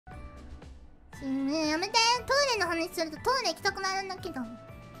ねえ、やめて。トイレの話するとトイレ行きたくなるんだけど。膀胱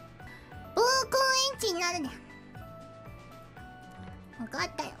炎地になるね。分かっ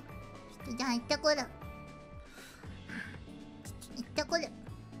たよ。ちょっとじゃあ行ってくる。行ってくる。ちょ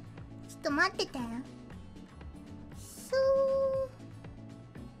っと待ってて。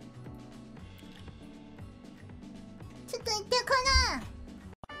ちょっと行ってくる。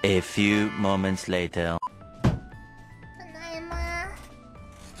A few moments later. ただいま。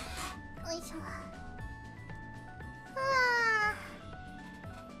よいしょ。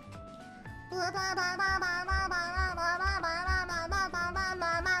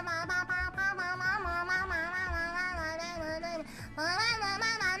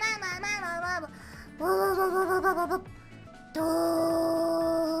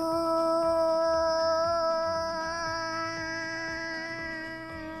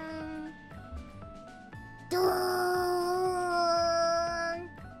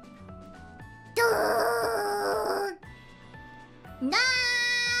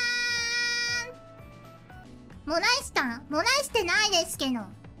漏らしてないですけど。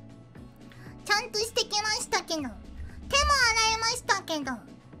ちゃんとしてきましたけど。手も洗いましたけど。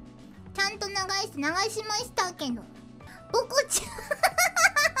ちゃんと流しましたけど。ボコチ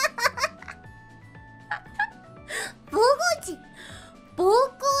ボコチ膀胱炎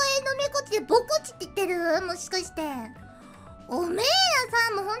のめこちでボコチって言ってる？もしかして。おめえら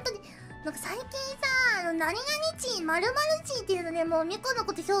さ、もうほんとに、なんか最近さ、何々チ〇〇チっていうのね、もうミコの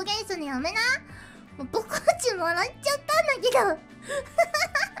こと表現するのやめな。もうボコチ笑っちゃったんだけど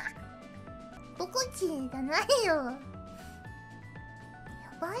ボコチじゃないよ。や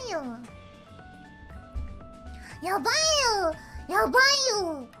ばいよ。やばいよ。やばい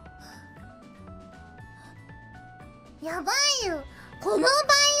よ。やばいよ。このバイオ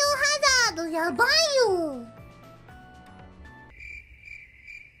ハザードやばいよ。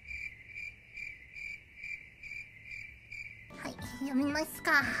はい、読みます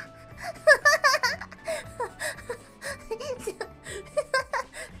か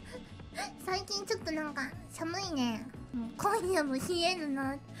最近ちょっとなんか寒いね。今夜も冷える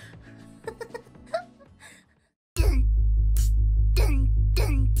なって